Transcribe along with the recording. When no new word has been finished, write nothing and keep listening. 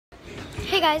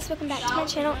Hey guys, welcome back to my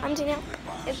channel. I'm Danielle.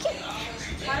 Okay.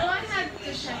 Why do I have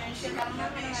dependenship? I don't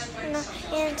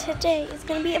have And today is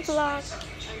going to be a vlog.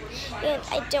 And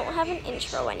I don't have an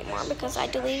intro anymore because I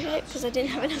deleted it because I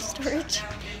didn't have enough storage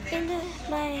in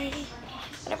my,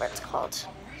 whatever it's called.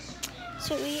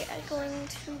 So we are going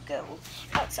to go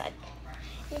outside.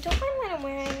 And don't mind what I'm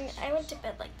wearing. I went to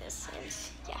bed like this and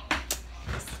yeah.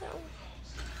 So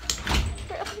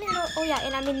we're opening it up. Oh yeah,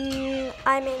 and I'm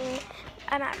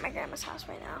at my grandma's house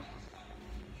right now.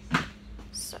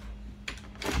 So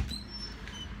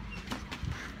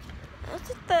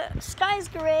the sky's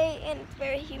gray and it's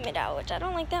very humid out, which I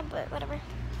don't like that, but whatever.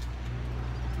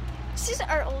 This is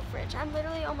our old fridge. I'm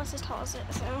literally almost as tall as it,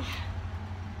 so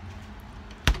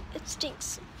it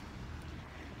stinks.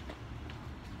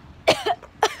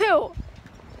 Ew.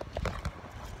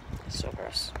 So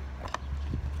gross.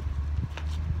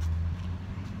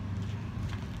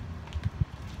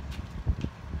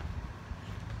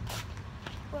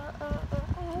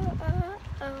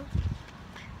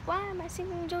 Why am I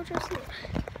singing JoJo's Song?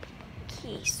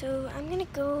 Okay, so I'm gonna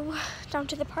go down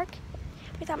to the park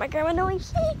without my grandma knowing.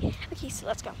 Okay, so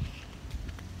let's go.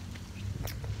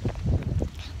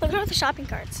 Look at all the shopping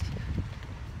carts.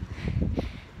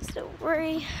 So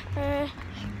we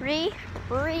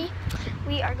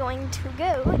are going to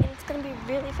go, and it's gonna be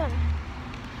really fun.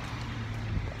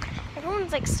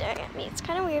 Everyone's like staring at me. It's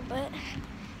kind of weird, but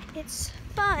it's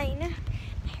fine.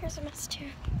 My hair's a mess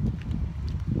too.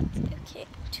 Okay,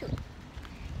 two.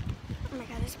 Oh my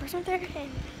god, there's a person up there. And it's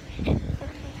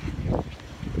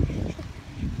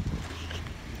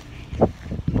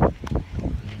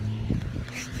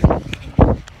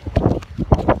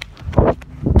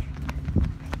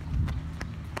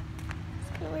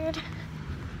kind of weird.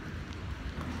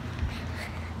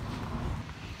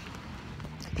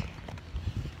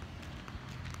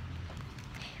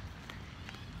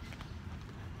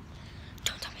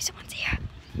 Don't tell me someone's here.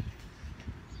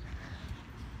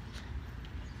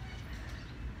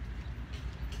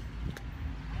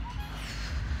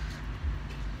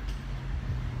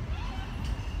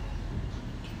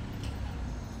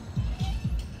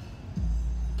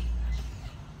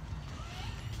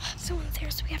 Someone's there,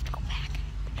 so we have to go back.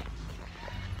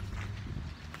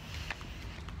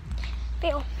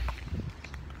 Fail.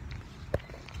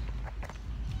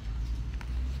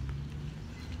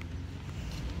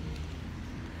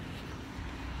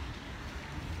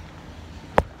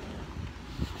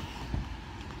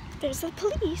 There's the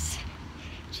police.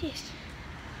 Jeez.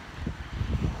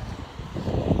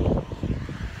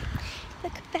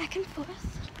 Look back and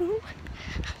forth. Boom.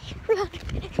 Run.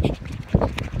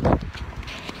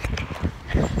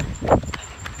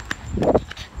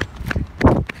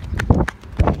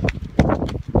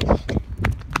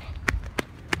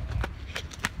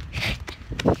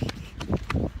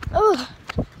 Oh,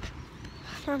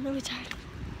 I'm really tired.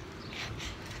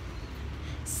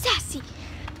 Sassy,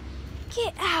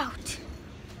 get out.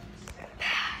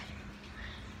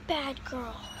 Bad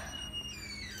girl.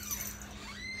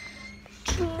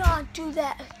 Do not do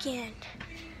that again.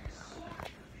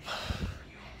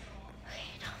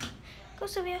 Okay, no. Go,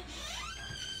 Sylvia.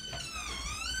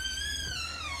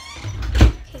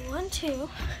 Okay, 1, 2.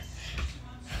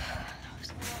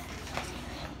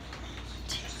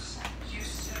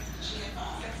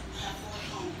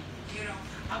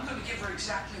 I'm going to give her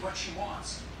exactly what she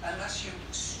wants, unless you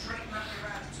straighten up your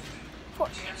attitude. 4.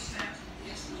 Do you understand?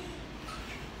 Yes, ma'am.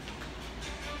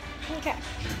 Okay.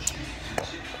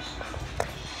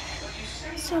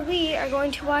 So we are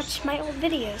going to watch my old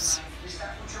videos. Is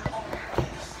that what you're calling?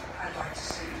 I'd like to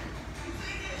see it.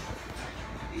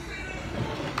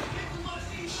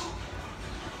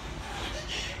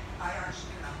 I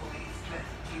honestly cannot believe that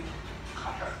you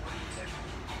caught her. What do you think?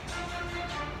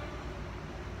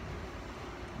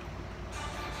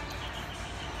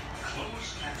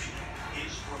 Closed captioning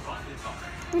is provided by.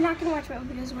 We're not going to watch my old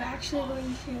videos. We're actually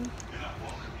going to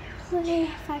play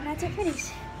Five Nights at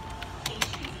Freddy's.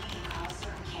 HPV can cause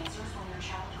certain cancers when your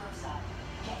child grows up.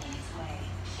 Getting its way.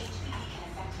 HPV can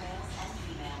affect males and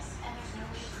females, and there's no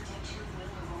way to predict who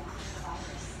will or won't clear the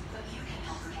virus. But you can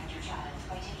help protect your child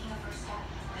by taking a first step.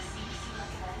 The CDC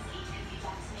recommends HPV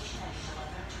vaccination at age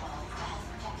 11 or 12 to help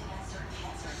protect against certain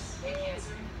cancers. Your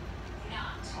cancer?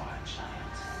 Not our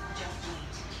child. Just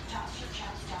wait. Talk to your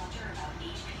child's doctor about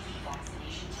HPV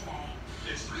vaccination today.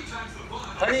 It's 3 times the fun.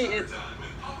 Honey, it's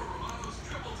With Papa Romano's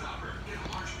Triple Topper. Get a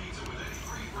large pizza with any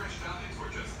 3 fresh toppings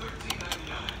for just $13.99.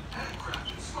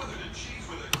 Handcrafted, smothered in cheese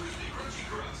with a crispy, crunchy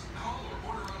crust. Call or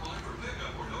order online for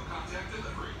pickup or no contact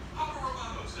delivery.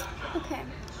 PapaRomanos.com. Okay.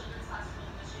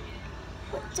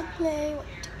 What to play?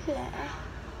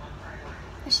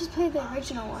 Let's just play play the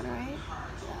original one, right? Yeah.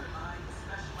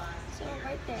 So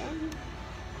right there.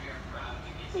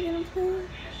 We're gonna play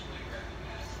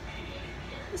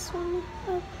this one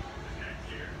up.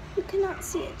 You cannot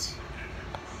see it.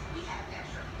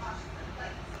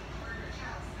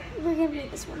 We're gonna play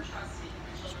this one. Right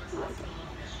there.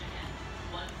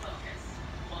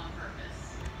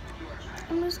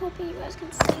 I'm just hoping you guys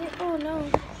can see it. Oh no.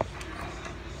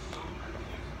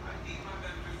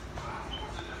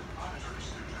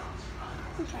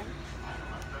 Okay.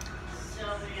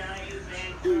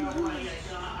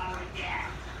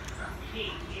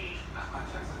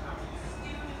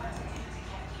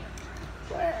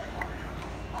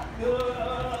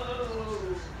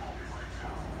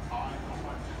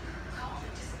 Call the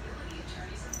Disability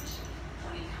Attorneys of Michigan,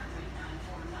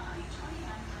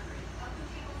 1-800-949-2900, helping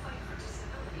people fight for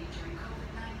disability during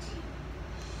COVID-19.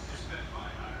 It's been my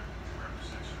honor to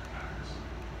represent your Congress.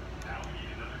 Now we need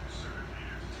another conservative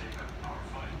leader to take up our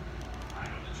fight.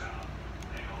 I know the job,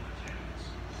 and all the candidates.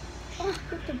 Oh, I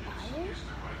have to buy it? Is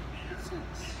the right leader. That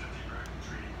sucks. He's a direct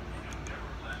treaty and he'll never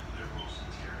let liberals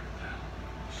tear it down.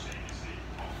 Shane is the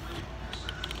only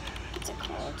conservative candidate. What's it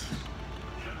called?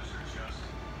 The others are just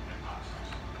imposters.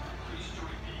 Please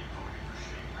join me in voting for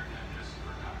Shane Hernandez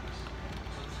for Congress.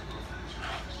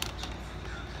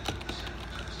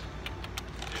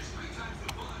 It's 3 times the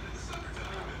fun in the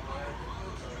summertime at Papa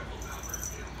Romano's Triple Topper.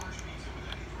 Get a large pizza with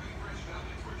any 3 fresh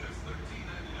toppings for just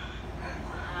 $13.99. And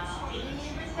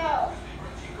grab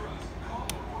crunchy crust. Call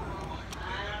or order online for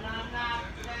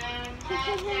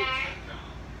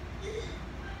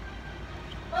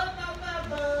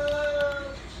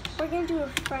We're gonna do a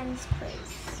friend's quiz.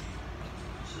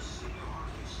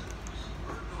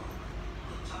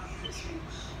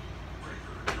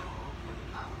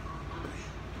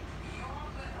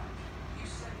 You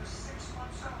said you're 6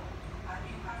 months old, and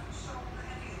you haven't sold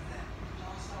any of them.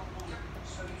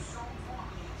 So you sold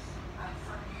one. And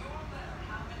from your letter,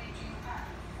 how many do you have?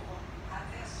 And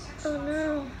they're 6 Oh months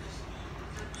no. old.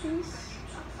 Please. You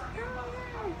took from your mother.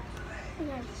 How old are they?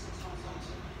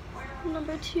 Okay.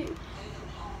 Number 2.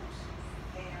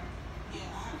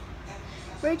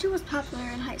 Rachel was popular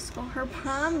in high school. Her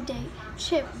prom date,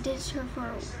 Chip, ditched her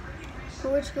for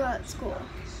which girl at school?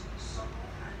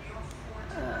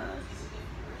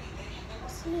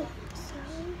 Sally?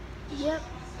 Yep,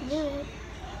 knew it.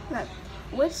 Okay.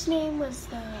 Which name was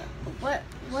the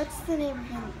what's the name of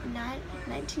the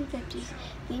 1950s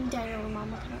themed diner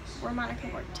where Monica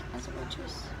worked as a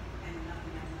waitress?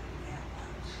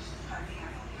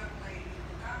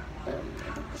 I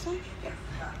think this one? Yep.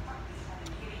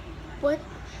 What?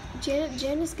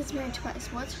 Janice gets married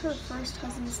twice. What's her first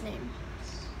husband's name?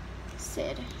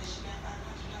 Sid.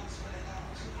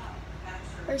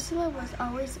 Ursula was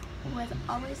always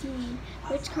mean.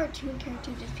 Which cartoon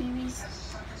character did Phoebe's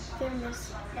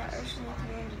thermos that Ursula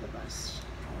threw under the bus?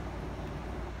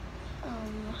 I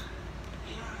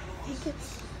think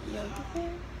it's Yogi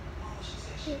Bear.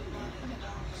 Yeah, okay.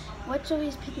 What's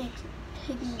Joey's picnic's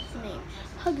name?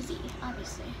 Hugsy,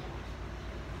 obviously.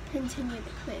 Continue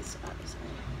the quiz,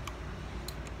 obviously.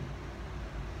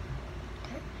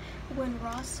 Okay. When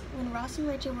Ross and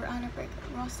Rachel were on a break,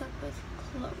 Ross slept with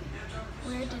Chloe.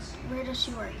 Where does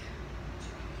she work?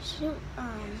 She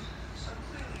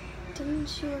didn't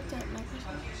she work at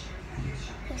Microsoft?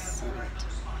 Yes, I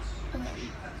did. Okay.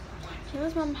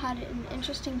 Shayla's mom had an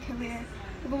interesting career,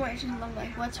 even more interesting long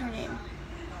life. What's her name?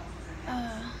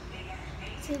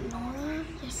 Is it Nora?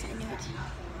 Yes, I knew it.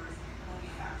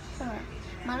 Alright.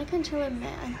 Monica and Chandler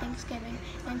met on Thanksgiving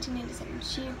 1987.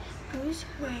 She bruised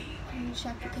her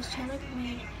chef because Chandler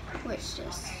made which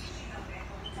dish?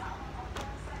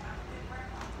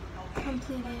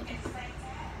 Complimented.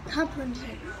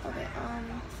 Okay.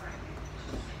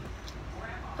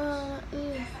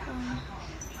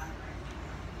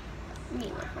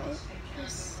 Meatloaf, right?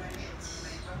 Yes.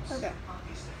 Okay.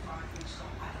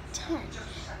 10.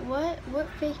 What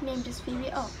fake name does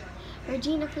Phoebe? Oh,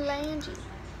 Regina Phalange.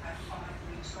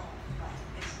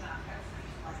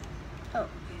 Oh.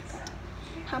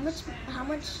 How much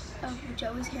of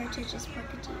Joey's heritage is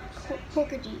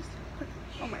Portuguese?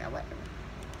 Oh my god, what?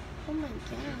 Oh my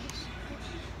gosh.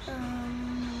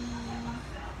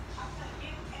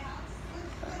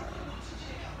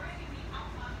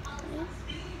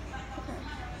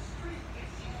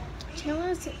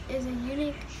 Chandler is a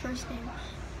unique first name,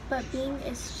 but Bing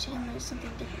is Chandler is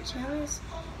something different. Chandler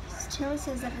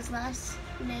says that his last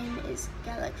name is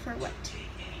Gaelic for what?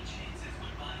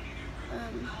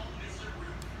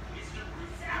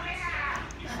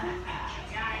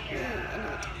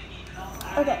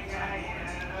 Okay.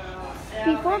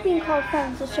 Before being called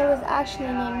Friends, the show was actually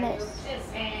named this.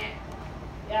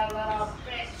 You little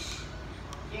bitch.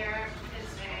 Here,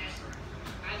 this man.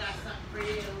 I got something for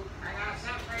you. I got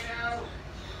something for you.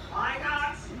 I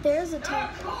got. Here's a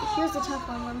tough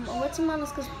one. What's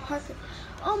Monica's Parker?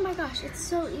 Oh my gosh, it's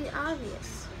so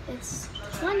obvious. It's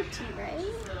 20, right?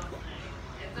 It's a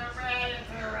red, it's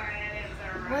a red,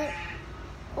 it's a red.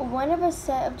 One of a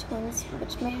set of twins,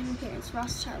 which made an appearance.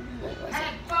 Rothschild. What was it?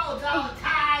 Headphones all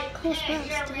tied. Close Can't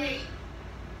Mouse, hear me.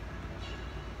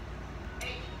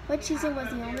 Which season was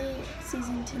the only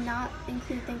season to not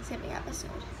include Thanksgiving episode?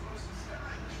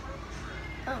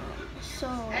 Oh, so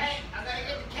Hey, I'm gonna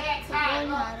get the cat's the high. one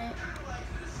Look. had it.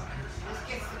 This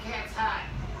gets the cat's high.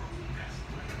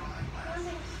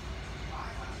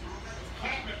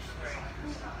 Catnip spray.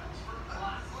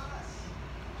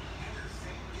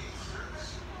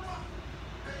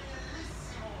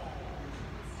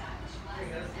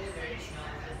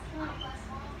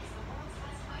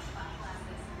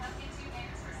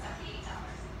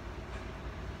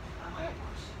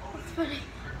 It's funny.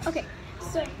 Okay,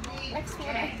 so next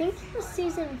one. I think it was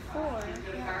season 4.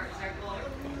 Yeah.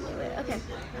 Okay.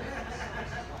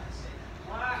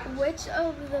 Which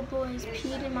of the boys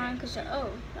peed in Monica's jar? Oh,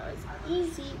 that was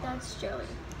easy. That's Joey.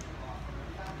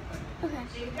 Okay.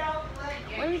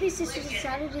 One of these sisters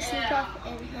decided to sneak off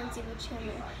and Hansie with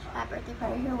Chandler at birthday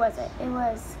party. Who was it? It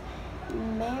was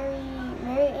Mary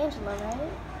Angela,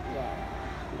 right? Yeah.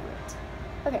 I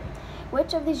knew it. Okay.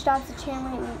 Which of these jobs did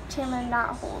Chandler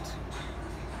not hold?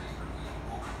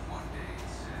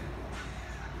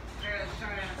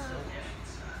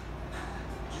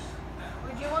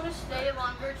 Would you want to stay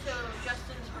longer till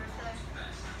Justin's birthday?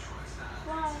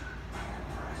 Why?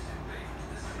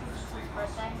 His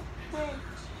birthday? When?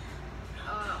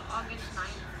 August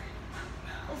 9th.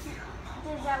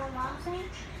 Is that what Mom's saying?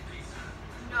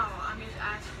 No, I'm just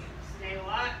asking. Say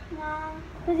what? No.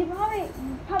 Because he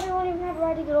probably won't even have a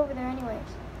ride to get over there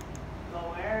anyways. Go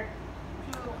where?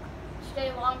 To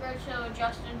stay longer till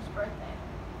Justin's birthday.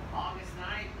 August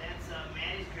 9th. That's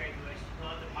Maddie's graduation. Go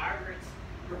to Margaret's.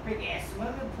 Her big ass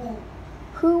swimming pool.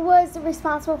 Who was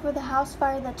responsible for the house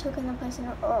fire that took in the place in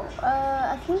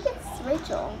I think it's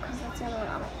Rachel, because that's the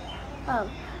other one.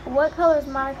 What color is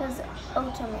Monica's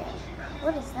Ottoman?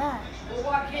 What is that? Well,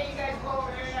 why can't you guys go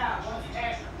over there now? What's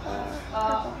that?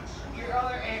 Purple. Your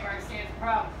other Aunt Roxanne's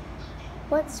problem.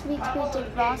 What sweet treat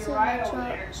did Ross and Rachel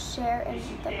share in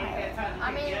the pilot?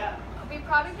 I mean, we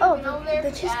probably could Oh, have been over there the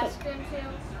if we cheesecake. asked them to,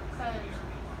 because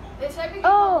they said we could Oh,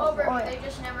 come over, but oil. they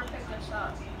just never picked us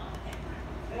up.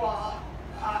 Well,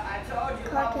 I told you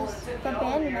Clark Papa is would took the you over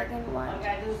band there. Megan All you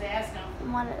gotta do is ask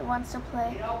him. wants to play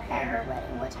You don't at care. her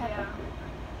wedding. What type Yeah.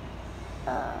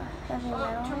 of heavy Well,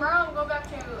 metal? tomorrow we'll go back to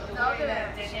the The way other.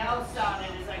 that Danielle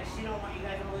sounded is like she don't want you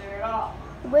guys over there at all.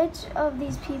 Which of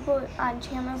these people on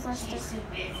Chandler's list She's does too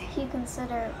busy. he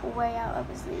consider way out of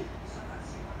his league?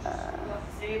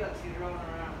 See, look, she's rolling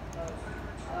around.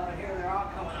 Here they're all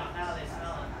coming out now. They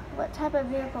smell it. What type of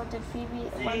vehicle did Phoebe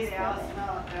See, once they all live in?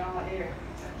 smell it. They're all here.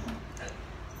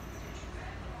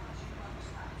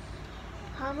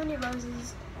 How many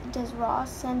roses does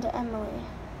Ross send to Emily?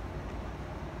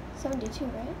 72,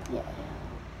 right? Yeah.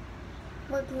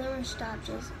 What glamour stop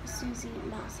does Susie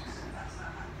Moss have?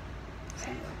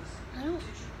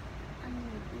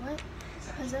 What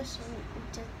possession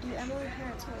do Emily's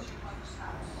parents hold?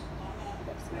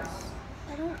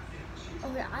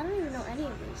 Okay, I don't even know any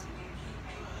of these.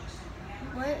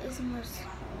 What is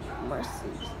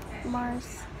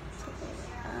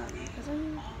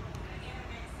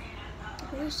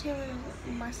who is Taylor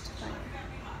must fire?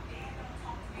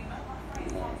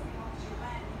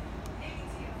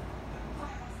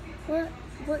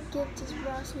 What gift does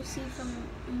Ross receive from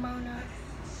Mona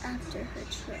after her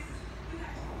trip?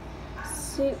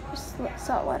 Soup,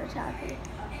 saltwater taffy.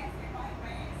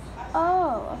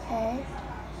 Oh, okay.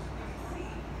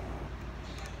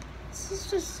 This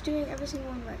is just doing every single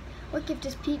one right. What gift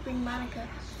does Pete bring Monica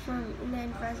from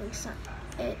Land Rising Sun?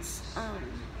 It's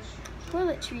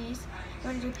toiletries. You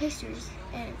want to do pastries,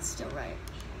 and it's still right.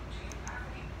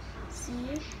 See?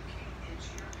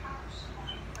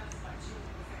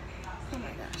 Oh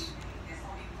my gosh.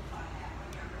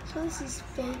 So this is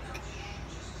fake.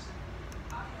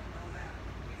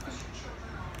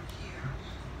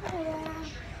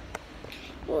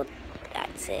 Well,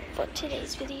 that's it for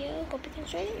today's video. Hope you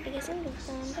guys enjoyed it. If you guys enjoyed it,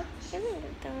 thumbs up.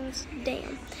 Thumbs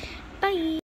down. Bye.